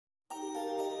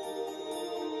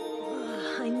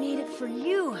I made it for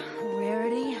you,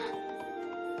 Rarity.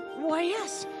 Why,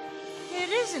 yes, it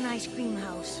is an ice cream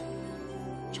house.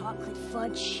 Chocolate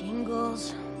fudge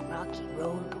shingles, rocky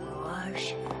road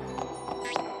garage.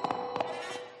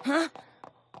 Huh?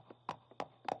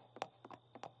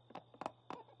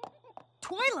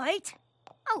 Twilight?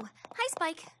 Oh, hi,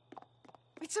 Spike.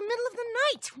 It's the middle of the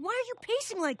night. Why are you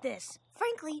pacing like this?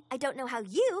 Frankly, I don't know how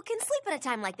you can sleep at a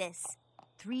time like this.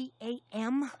 3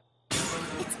 a.m.?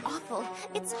 It's awful.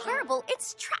 It's horrible.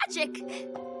 It's tragic.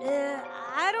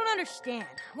 I don't understand.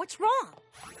 What's wrong?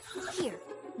 Here,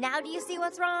 now do you see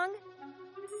what's wrong?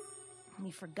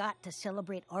 We forgot to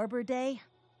celebrate Arbor Day?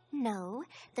 No.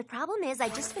 The problem is I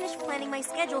just finished planning my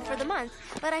schedule for the month,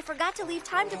 but I forgot to leave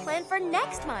time to plan for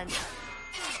next month.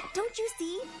 Don't you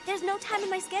see? There's no time in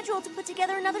my schedule to put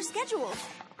together another schedule.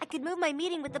 I could move my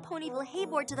meeting with the Ponyville Hay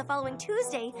Board to the following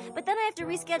Tuesday, but then I have to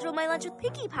reschedule my lunch with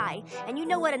Pinkie Pie, and you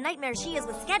know what a nightmare she is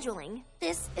with scheduling.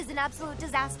 This is an absolute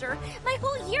disaster. My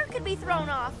whole year could be thrown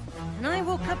off. And I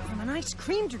woke up from an ice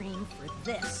cream dream for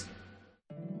this.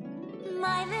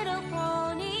 My little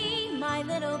pony, my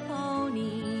little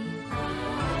pony. My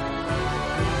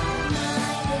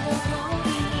little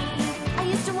pony. I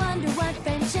used to wonder what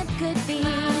friendship could be.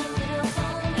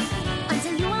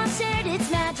 Until you all shared its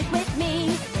magic with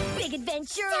me. Big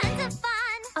adventure. Tons of fun.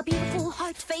 A beautiful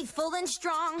heart, faithful and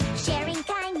strong. Sharing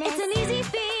kindness. It's an easy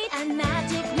feat. And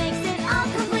magic makes it all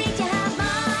complete. You have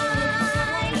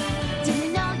mine. Do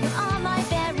you know you're all my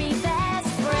very best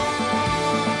friends?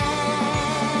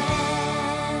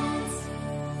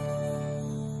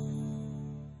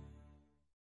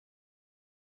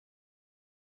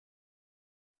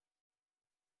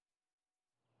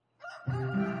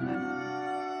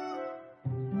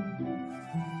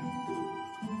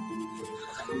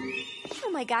 Oh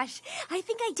my gosh, I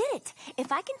think I did it.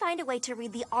 If I can find a way to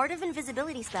read the Art of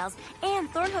Invisibility spells and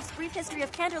Thornhoof's Brief History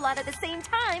of Canterlot at the same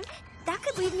time, that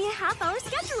could leave me a half-hour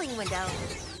scheduling window.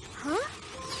 Huh?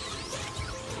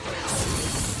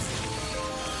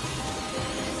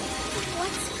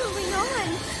 What's going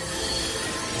on?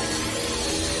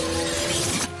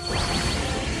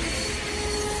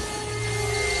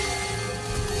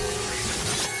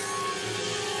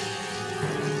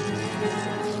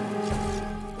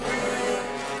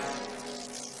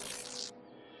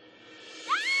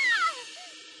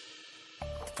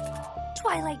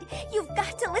 Twilight, you've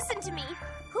got to listen to me.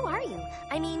 Who are you?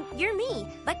 I mean, you're me,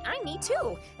 but I'm me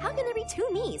too. How can there be two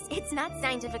me's? It's not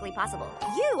scientifically possible.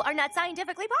 You are not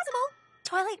scientifically possible.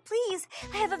 Twilight, please.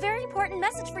 I have a very important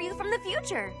message for you from the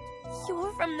future.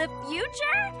 You're from the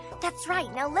future? That's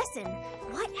right. Now listen.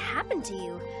 What happened to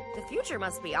you? The future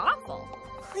must be awful.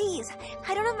 Please,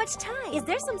 I don't have much time. Is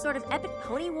there some sort of epic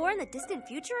pony war in the distant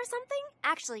future or something?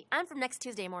 Actually, I'm from next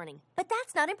Tuesday morning. But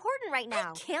that's not important right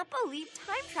now. I can't believe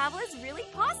time travel is really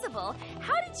possible.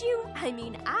 How did you,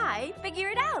 I figure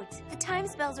it out? The time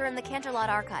spells are in the Canterlot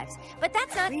archives, but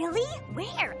that's not— Really?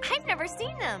 Where? I've never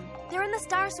seen them. They're in the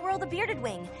Star Swirl the Bearded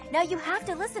Wing. Now you have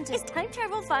to listen to— Is time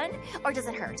travel fun, or does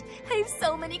it hurt? I have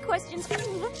so many questions.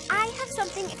 I have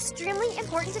something extremely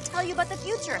important to tell you about the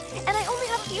future, and I only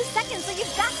have a few seconds, so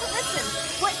you've got to listen.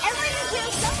 Whatever you do,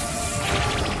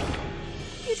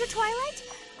 Future Twilight?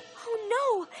 Oh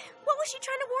no! What was she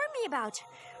trying to warn me about?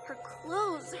 Her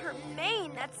clothes, her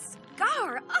mane, that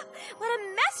scar. Oh, what a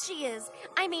mess she is.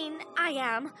 I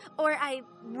am, or I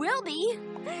will be.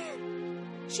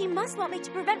 She must want me to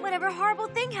prevent whatever horrible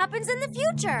thing happens in the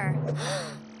future.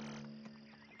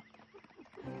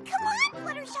 Come on,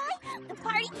 Fluttershy! The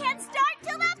party can't start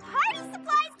till the party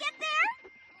supplies get there!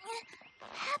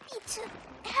 Happy to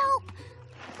help,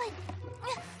 but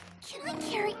can I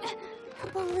carry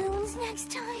balloons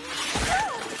next time?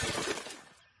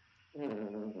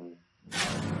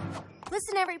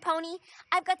 Listen, Everypony,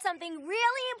 I've got something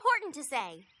really important to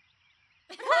say.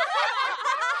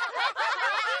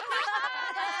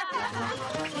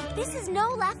 This is no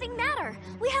laughing matter.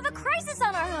 We have a crisis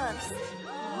on our hooves.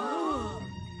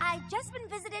 I've just been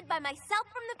visited by myself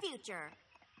from the future.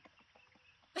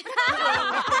 This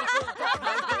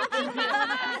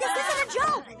isn't a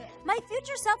joke. My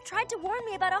future self tried to warn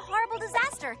me about a horrible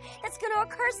disaster that's going to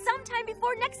occur sometime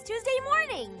before next Tuesday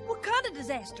morning. What kind of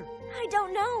disaster? I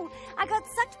don't know. I got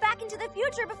sucked back into the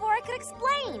future before I could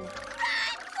explain.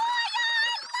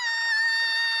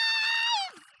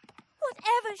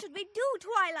 Whatever should we do,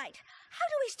 Twilight? How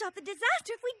do we stop the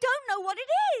disaster if we don't know what it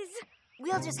is?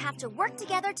 We'll just have to work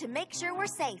together to make sure we're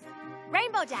safe.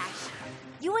 Rainbow Dash,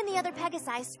 you and the other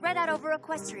Pegasi spread out over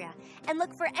Equestria and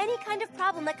look for any kind of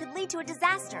problem that could lead to a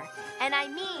disaster. And I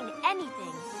mean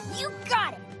anything. You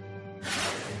got it!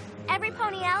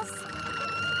 Everypony else?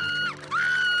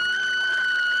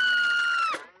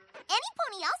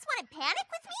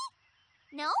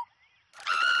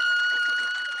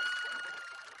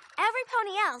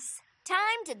 else. Time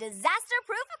to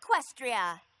disaster-proof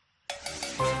Equestria.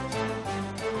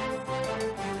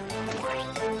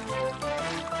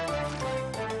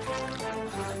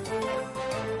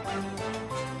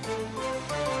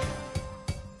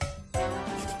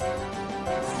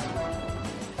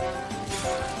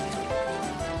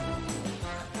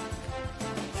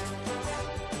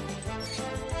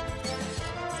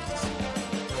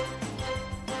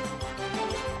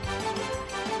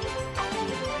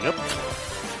 Yep.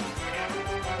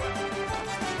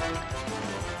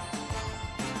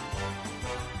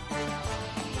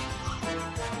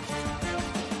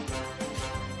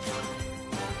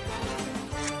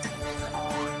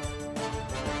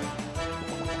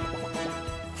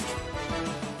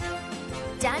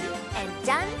 Done and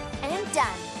done and done.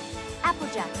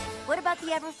 Applejack, what about the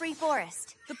Everfree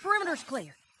Forest? The perimeter's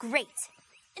clear. Great.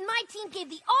 And my team gave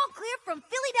the all clear from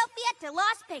Philadelphia to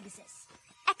Las Pegasus.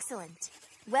 Excellent.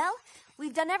 Well,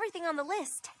 we've done everything on the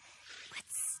list. But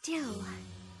still,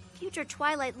 Future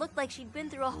Twilight looked like she'd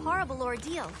been through a horrible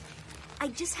ordeal. I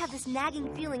just have this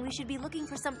nagging feeling we should be looking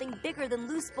for something bigger than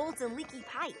loose bolts and leaky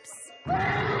pipes.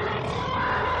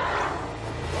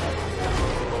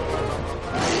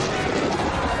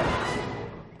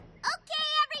 Okay,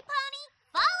 Everypony,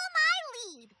 follow my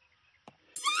lead.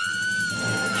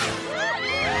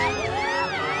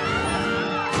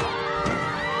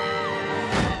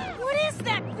 What is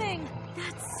that thing?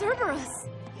 That's Cerberus.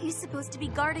 He's supposed to be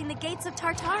guarding the gates of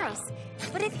Tartaros.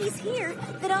 But if he's here,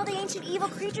 then all the ancient evil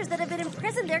creatures that have been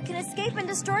imprisoned there can escape and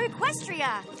destroy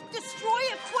Equestria. Destroy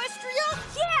Equestria?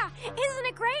 Yeah! Isn't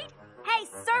it great? Hey,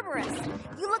 Cerberus,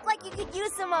 you look like you could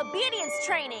use some obedience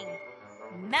training.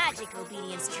 Magic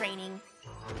obedience training.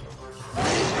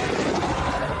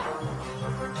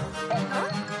 Huh?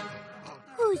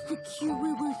 Who's the cute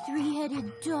little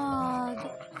three-headed dog?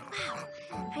 Wow,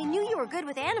 I knew you were good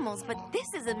with animals, but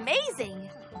this is amazing.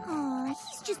 Aw,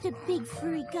 he's just a big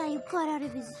furry guy who got out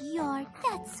of his yard,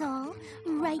 that's all.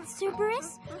 Right,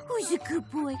 Cerberus? Who's a good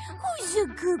boy? Who's a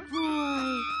good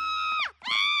boy?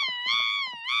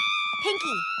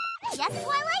 Pinky, Yes,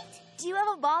 Twilight? do you have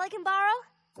a ball I can borrow?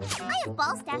 I have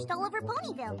balls stashed all over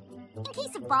Ponyville, in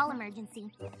case of ball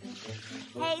emergency.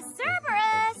 Hey,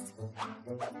 Cerberus!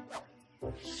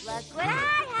 Look what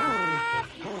I have!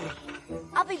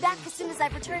 I'll be back as soon as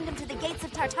I've returned him to the gates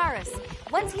of Tartarus.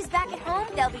 Once he's back at home,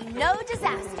 there'll be no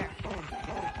disaster.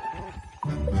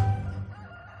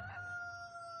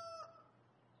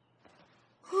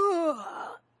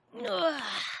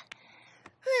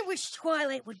 I wish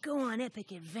Twilight would go on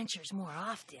epic adventures more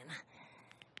often.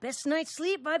 Best night's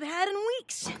sleep I've had in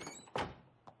weeks.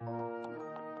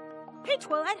 Hey,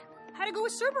 Twilight. How'd it go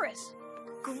with Cerberus?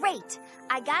 Great!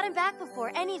 I got him back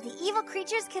before any of the evil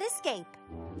creatures could escape.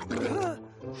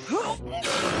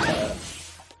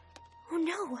 Oh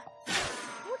no!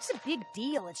 What's the big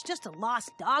deal? It's just a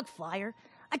lost dog flyer.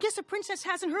 I guess the princess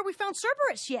hasn't heard we found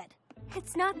Cerberus yet.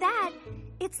 It's not that.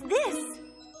 It's this.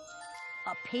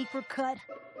 A paper cut?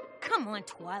 Come on,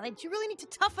 Twilight. You really need to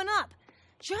toughen up.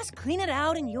 Just clean it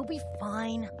out and you'll be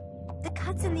fine. The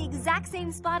cut's in the exact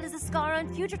same spot as the scar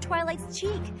on Future Twilight's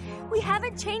cheek. We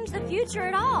haven't changed the future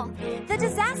at all. The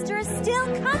disaster is still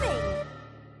coming.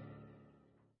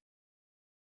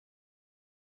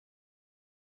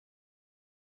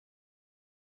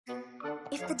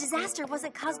 If the disaster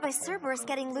wasn't caused by Cerberus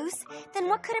getting loose, then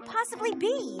what could it possibly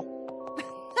be?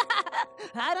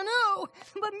 I don't know,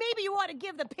 but maybe you ought to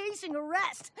give the pacing a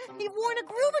rest. You've worn a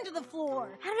groove into the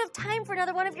floor. I don't have time for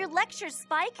another one of your lectures,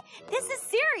 Spike. This is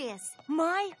serious.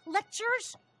 My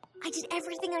lectures? I did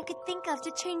everything I could think of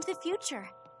to change the future,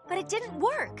 but it didn't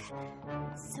work.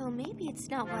 So maybe it's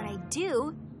not what I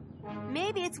do.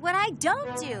 Maybe it's what I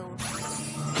don't do.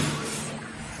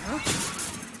 Huh?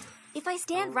 If I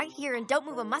stand right here and don't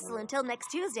move a muscle until next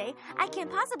Tuesday, I can't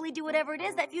possibly do whatever it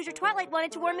is that Future Twilight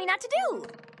wanted to warn me not to do.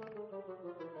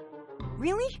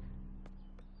 Really?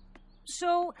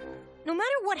 So, no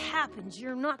matter what happens,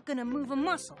 you're not gonna move a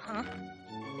muscle, huh?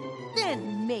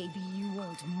 Then maybe you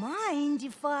won't mind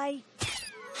if I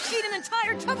eat an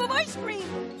entire tub of ice cream.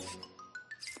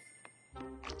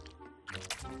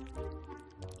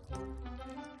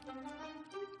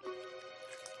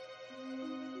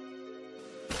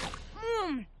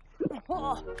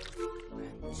 Oh,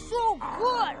 so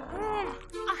good.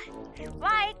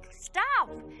 Spike, stop.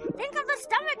 Think of the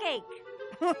stomachache.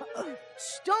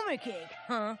 Stomachache,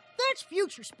 huh? That's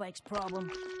Future Spike's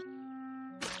problem.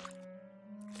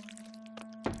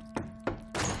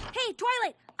 Hey,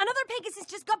 Twilight! Another Pegasus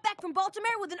just got back from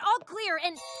Baltimore with an all clear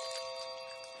and...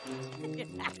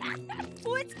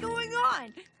 What's going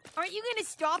on? Aren't you gonna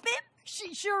stop him?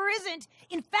 She sure isn't.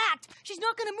 In fact, she's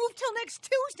not gonna move till next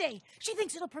Tuesday. She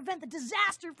thinks it'll prevent the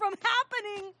disaster from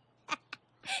happening.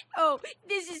 Oh,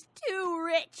 this is too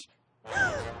rich.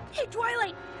 Hey,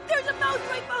 Twilight, there's a mouse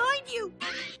right behind you.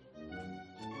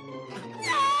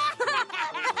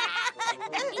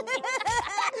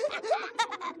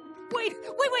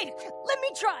 Wait, let me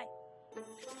try.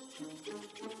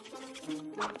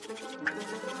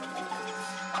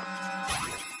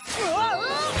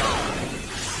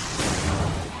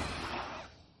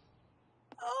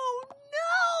 Oh,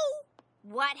 no!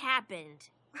 What happened?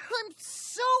 I'm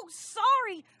so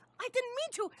sorry. I didn't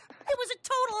mean to. It was a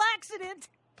total accident.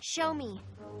 Show me.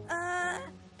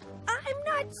 I'm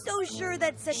not so sure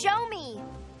that's a... Show me!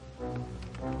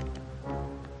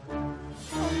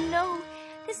 Oh no,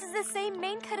 this is the same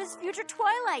main cut as Future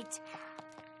Twilight.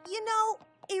 You know,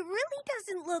 it really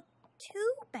doesn't look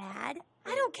too bad.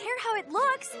 I don't care how it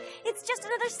looks. It's just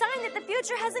another sign that the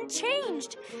future hasn't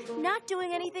changed. Not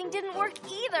doing anything didn't work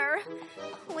either.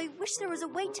 Oh, I wish there was a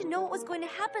way to know what was going to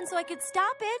happen so I could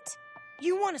stop it.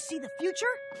 You want to see the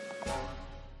future?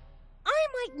 I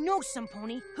might know some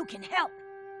pony who can help.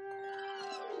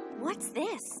 What's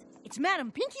this? It's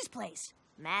Madame Pinky's place.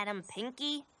 Madame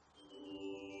Pinky?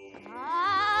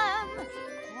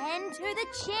 Enter the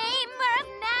chamber of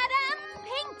Madame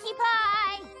Pinkie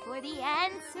Pie for the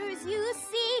answers you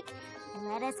seek.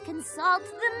 Let us consult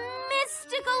the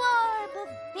mystical orb of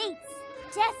fate's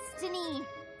destiny.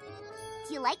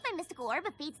 Do you like my mystical orb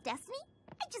of fate's destiny?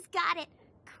 I just got it.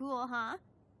 Cool, huh?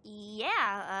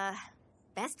 Yeah,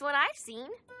 best one I've seen.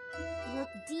 Look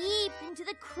deep into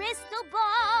the crystal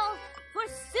ball, for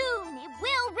soon it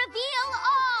will reveal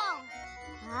all.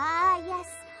 Ah, yes,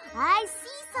 I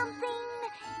see something.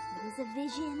 It is a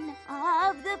vision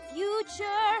of the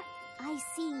future. I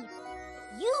see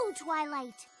you,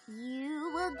 Twilight.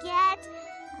 You will get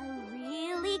a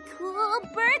really cool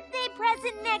birthday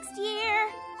present next year.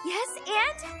 Yes,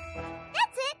 and?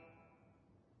 That's it.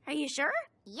 Are you sure?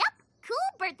 Yep,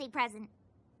 cool birthday present.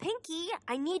 Pinky,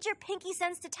 I need your pinky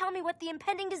sense to tell me what the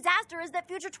impending disaster is that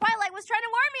Future Twilight was trying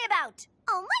to warn me about.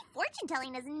 Oh, my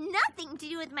fortune-telling has nothing to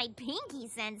do with my pinky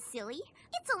sense, silly.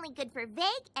 It's only good for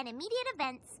vague and immediate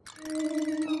events.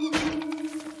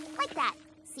 Like that.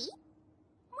 See?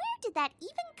 Where did that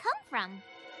even come from?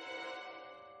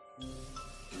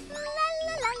 La la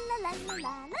la la la la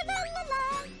la la la.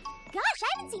 Gosh, I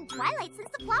haven't seen Twilight since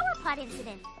the flower pot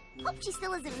incident. Hope she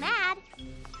still isn't mad.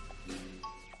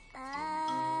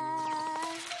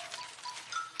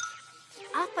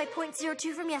 Off by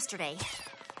 0.02 from yesterday.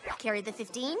 Carried the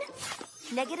 15.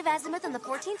 Negative azimuth on the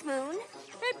 14th moon.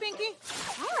 Hey, Pinky.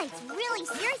 Twilight's really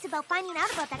serious about finding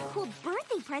out about that cool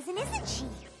birthday present, isn't she?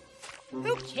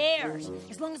 Who cares?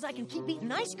 As long as I can keep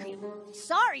eating ice cream.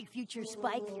 Sorry, Future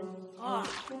Spike. Oh,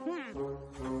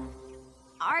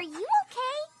 Are you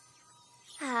okay?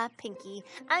 Ah, Pinky,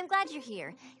 I'm glad you're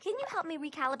here. Can you help me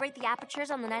recalibrate the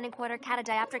apertures on the 9 1/4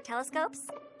 catadioptric telescopes?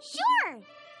 Sure.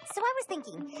 So I was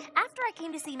thinking, after I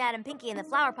came to see Madame Pinky and the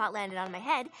flower pot landed on my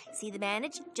head, see the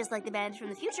bandage, just like the bandage from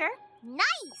the future?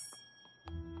 Nice.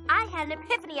 I had an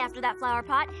epiphany after that flower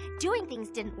pot. Doing things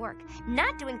didn't work.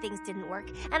 Not doing things didn't work.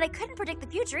 And I couldn't predict the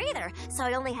future either, so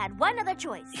I only had one other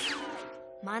choice.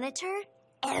 Monitor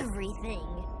everything.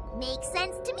 Makes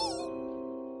sense to me.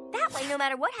 That way, no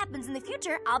matter what happens in the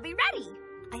future, I'll be ready.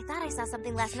 I thought I saw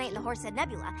something last night in the Horsehead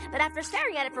Nebula, but after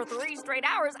staring at it for 3 straight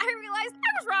hours, I realized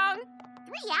I was wrong.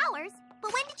 3 hours?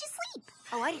 But when did you sleep?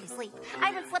 Oh, I didn't sleep. I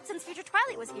haven't slept since Future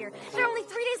Twilight was here. There are only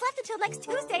 3 days left until next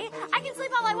Tuesday. I can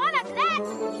sleep all I want after that.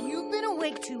 You've been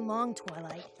awake too long,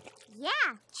 Twilight.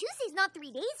 Yeah, Tuesday's not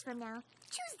 3 days from now.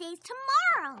 Tuesday's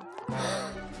tomorrow.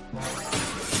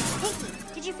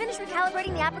 Pinky, did you finish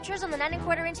recalibrating the apertures on the 9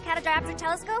 1/4 catadioptric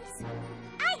telescopes?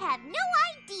 I have no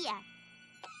idea.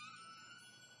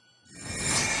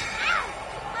 Ow!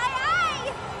 My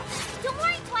eye! Don't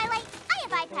worry, Twilight. I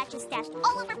have eye patches stashed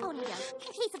all over Ponyville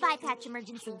in case of eye patch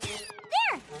emergency.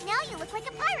 There! Now you look like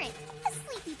a pirate. A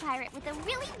sleepy pirate with a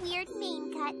really weird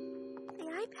mane cut. The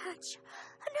eye patch.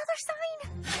 Another sign.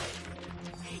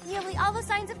 Nearly all the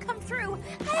signs have come through.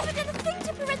 I haven't done a thing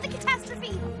to prevent the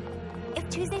catastrophe. If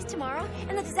Tuesday's tomorrow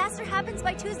and the disaster happens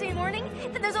by Tuesday morning,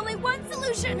 then there's only one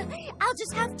solution. I'll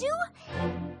just have to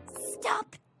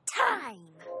stop time.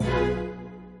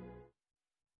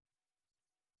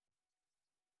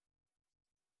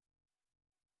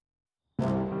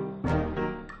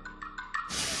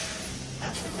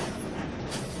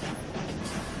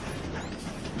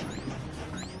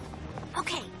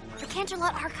 Okay, the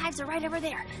Canterlot archives are right over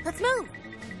there. Let's move.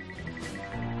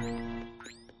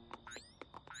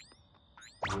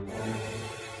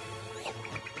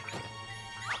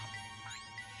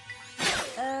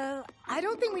 I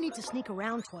don't think we need to sneak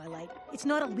around, Twilight. It's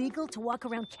not illegal to walk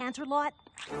around Canterlot.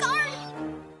 Guard!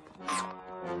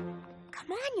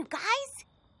 Come on, you guys.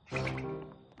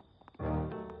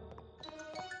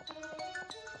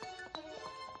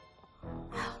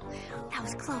 That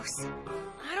was close.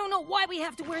 I don't know why we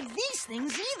have to wear these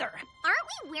things either. Aren't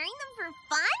we wearing them for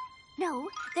fun? No,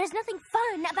 there's nothing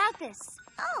fun about this.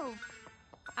 Oh,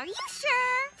 are you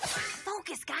sure?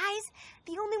 Focus, guys.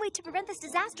 The only way to prevent this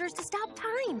disaster is to stop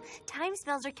time. Time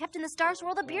spells are kept in the Star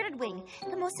Swirl the Bearded Wing,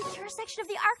 the most secure section of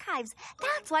the archives.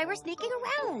 That's why we're sneaking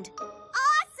around.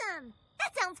 Awesome!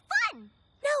 That sounds fun!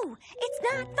 No, it's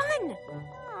not fun.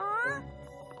 Aww.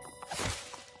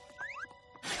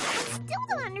 I still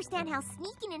don't understand how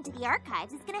sneaking into the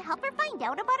archives is gonna help her find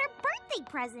out about her birthday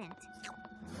present.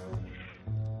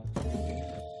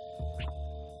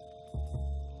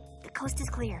 The coast is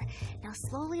clear. Now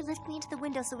slowly lift me into the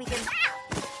window so we can...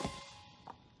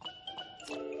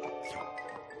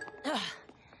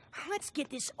 Let's get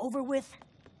this over with.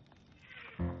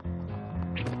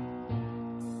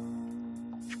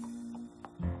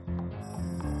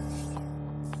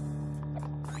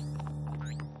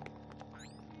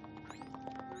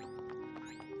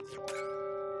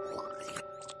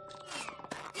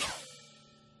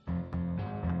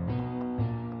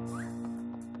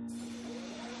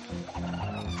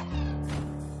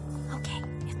 Okay,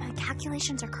 if my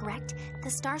calculations are correct, the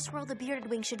Star Swirl the Bearded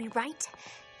Wing should be right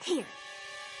here.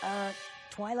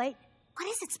 Twilight? What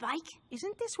is it, Spike?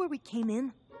 Isn't this where we came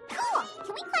in? Cool!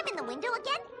 Can we climb in the window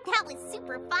again? That was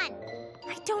super fun.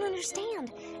 I don't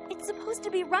understand. It's supposed to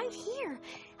be right here.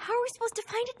 How are we supposed to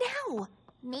find it now?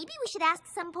 Maybe we should ask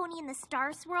some pony in the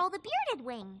Star Swirl the Bearded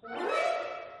Wing.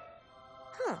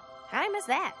 Huh, I missed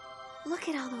that. Look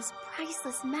at all those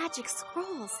priceless magic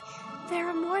scrolls. There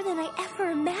are more than I ever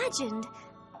imagined.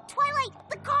 Twilight,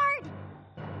 the card!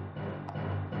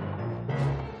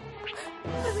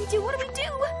 What do we do? What do we do?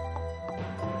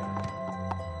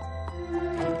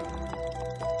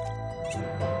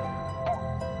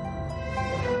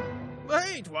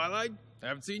 Hey, Twilight.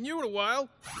 Haven't seen you in a while.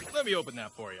 Let me open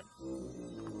that for you.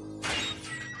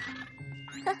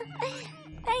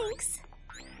 Thanks.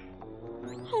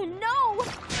 Oh, no!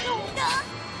 Oh, no!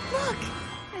 Look!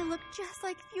 I look just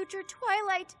like future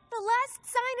Twilight. The last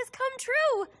sign has come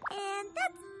true. And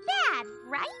that's bad,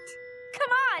 right?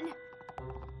 Come on!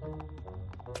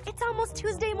 It's almost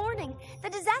Tuesday morning. The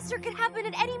disaster could happen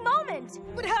at any moment.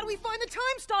 But how do we find the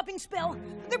time-stopping spell?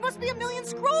 There must be a million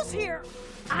scrolls here.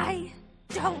 I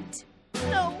don't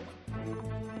know.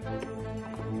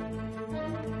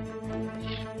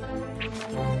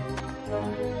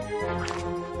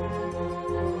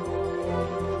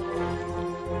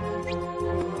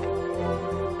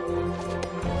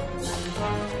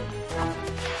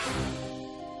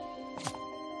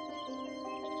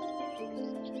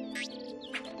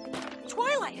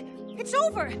 Twilight, it's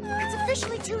over. It's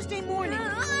officially Tuesday morning.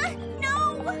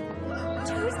 No!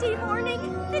 Tuesday morning,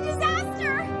 the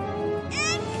disaster!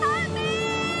 Incoming!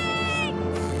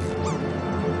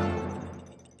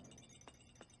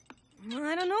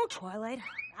 I don't know, Twilight.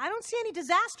 I don't see any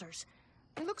disasters.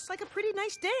 It looks like a pretty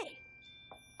nice day.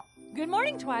 Good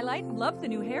morning, Twilight. Love the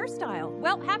new hairstyle.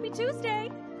 Well, happy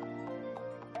Tuesday.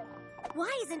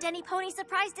 Why isn't any pony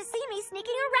surprised to see me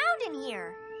sneaking around in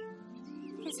here?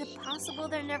 Is it possible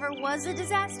there never was a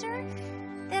disaster?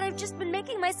 That I've just been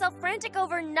making myself frantic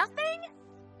over nothing?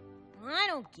 I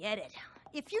don't get it.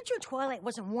 If future Twilight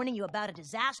wasn't warning you about a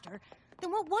disaster,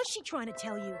 then what was she trying to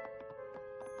tell you?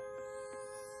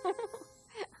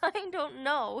 I don't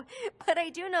know, but I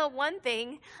do know one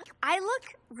thing. I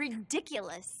look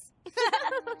ridiculous.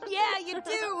 Yeah, you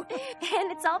do.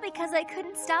 And it's all because I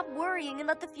couldn't stop worrying and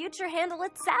let the future handle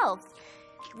itself.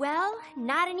 Well,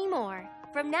 not anymore.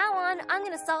 From now on, I'm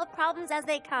gonna solve problems as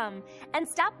they come and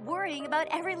stop worrying about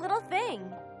every little thing.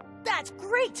 That's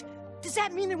great. Does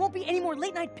that mean there won't be any more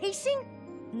late-night pacing?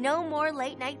 No more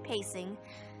late-night pacing.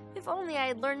 If only I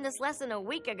had learned this lesson a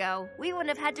week ago, we wouldn't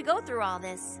have had to go through all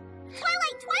this.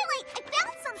 Twilight, I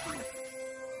found something.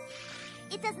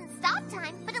 It doesn't stop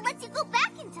time, but it lets you go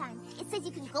back in time. It says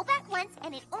you can go back once,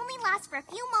 and it only lasts for a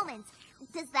few moments.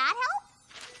 Does that help?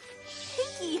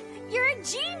 Pinky, you're a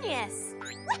genius!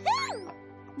 Woohoo!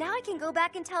 Now I can go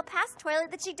back and tell past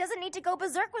Twilight that she doesn't need to go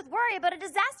berserk with worry about a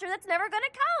disaster that's never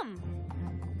gonna come.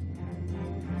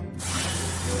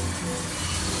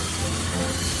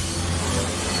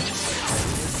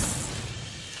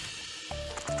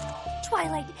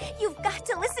 Twilight, you've got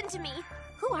to listen to me.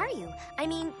 Who are you? I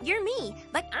mean, you're me,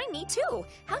 but I'm me too.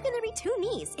 How can there be two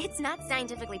me's? It's not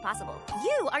scientifically possible.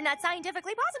 You are not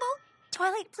scientifically possible.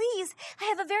 Twilight, please, I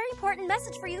have a very important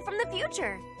message for you from the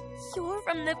future. You're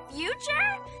from the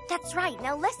future? That's right.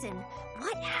 Now listen.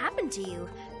 What happened to you?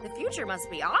 The future must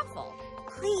be awful.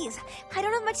 Please, I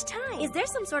don't have much time. Is there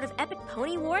some sort of epic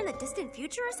pony war in the distant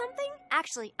future or something?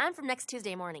 Actually, I'm from next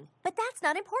Tuesday morning. But that's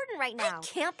not important right now. I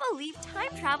can't believe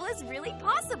time travel is really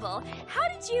possible. How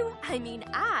did you,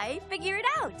 I figure it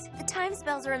out. The time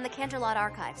spells are in the Canterlot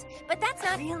archives. But that's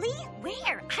not... Really?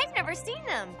 Where? I've never seen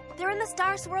them. They're in the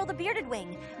Star Swirl the Bearded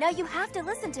Wing. Now you have to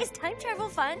listen to... Is time travel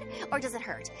fun? Or does it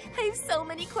hurt? I have so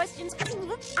many questions.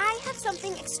 I have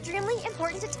something extremely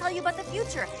important to tell you about the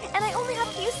future. And I only have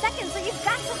a few seconds, so you've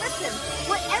got to listen.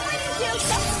 Whatever you do,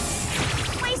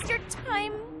 don't waste your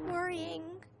time worrying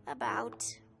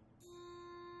about...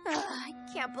 I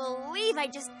can't believe I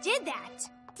just did that.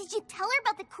 Did you tell her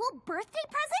about the cool birthday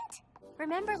present?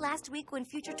 Remember last week when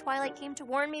Future Twilight came to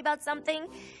warn me about something?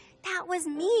 That was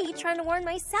me trying to warn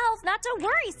myself not to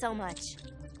worry so much.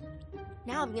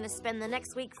 Now I'm gonna spend the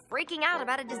next week freaking out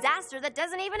about a disaster that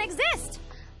doesn't even exist.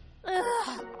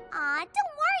 Ugh. Aw, don't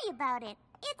worry about it.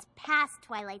 It's past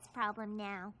Twilight's problem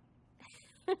now.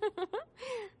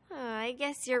 I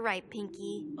guess you're right,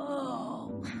 Pinky.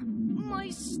 Oh,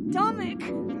 my stomach.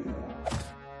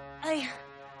 I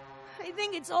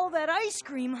think it's all that ice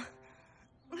cream.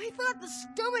 I thought the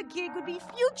stomachache would be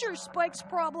Future Spike's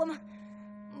problem.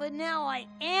 But now I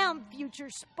am Future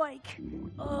Spike.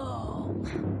 Oh.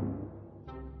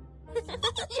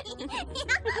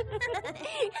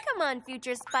 Come on,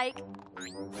 Future Spike.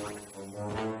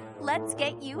 Let's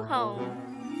get you home.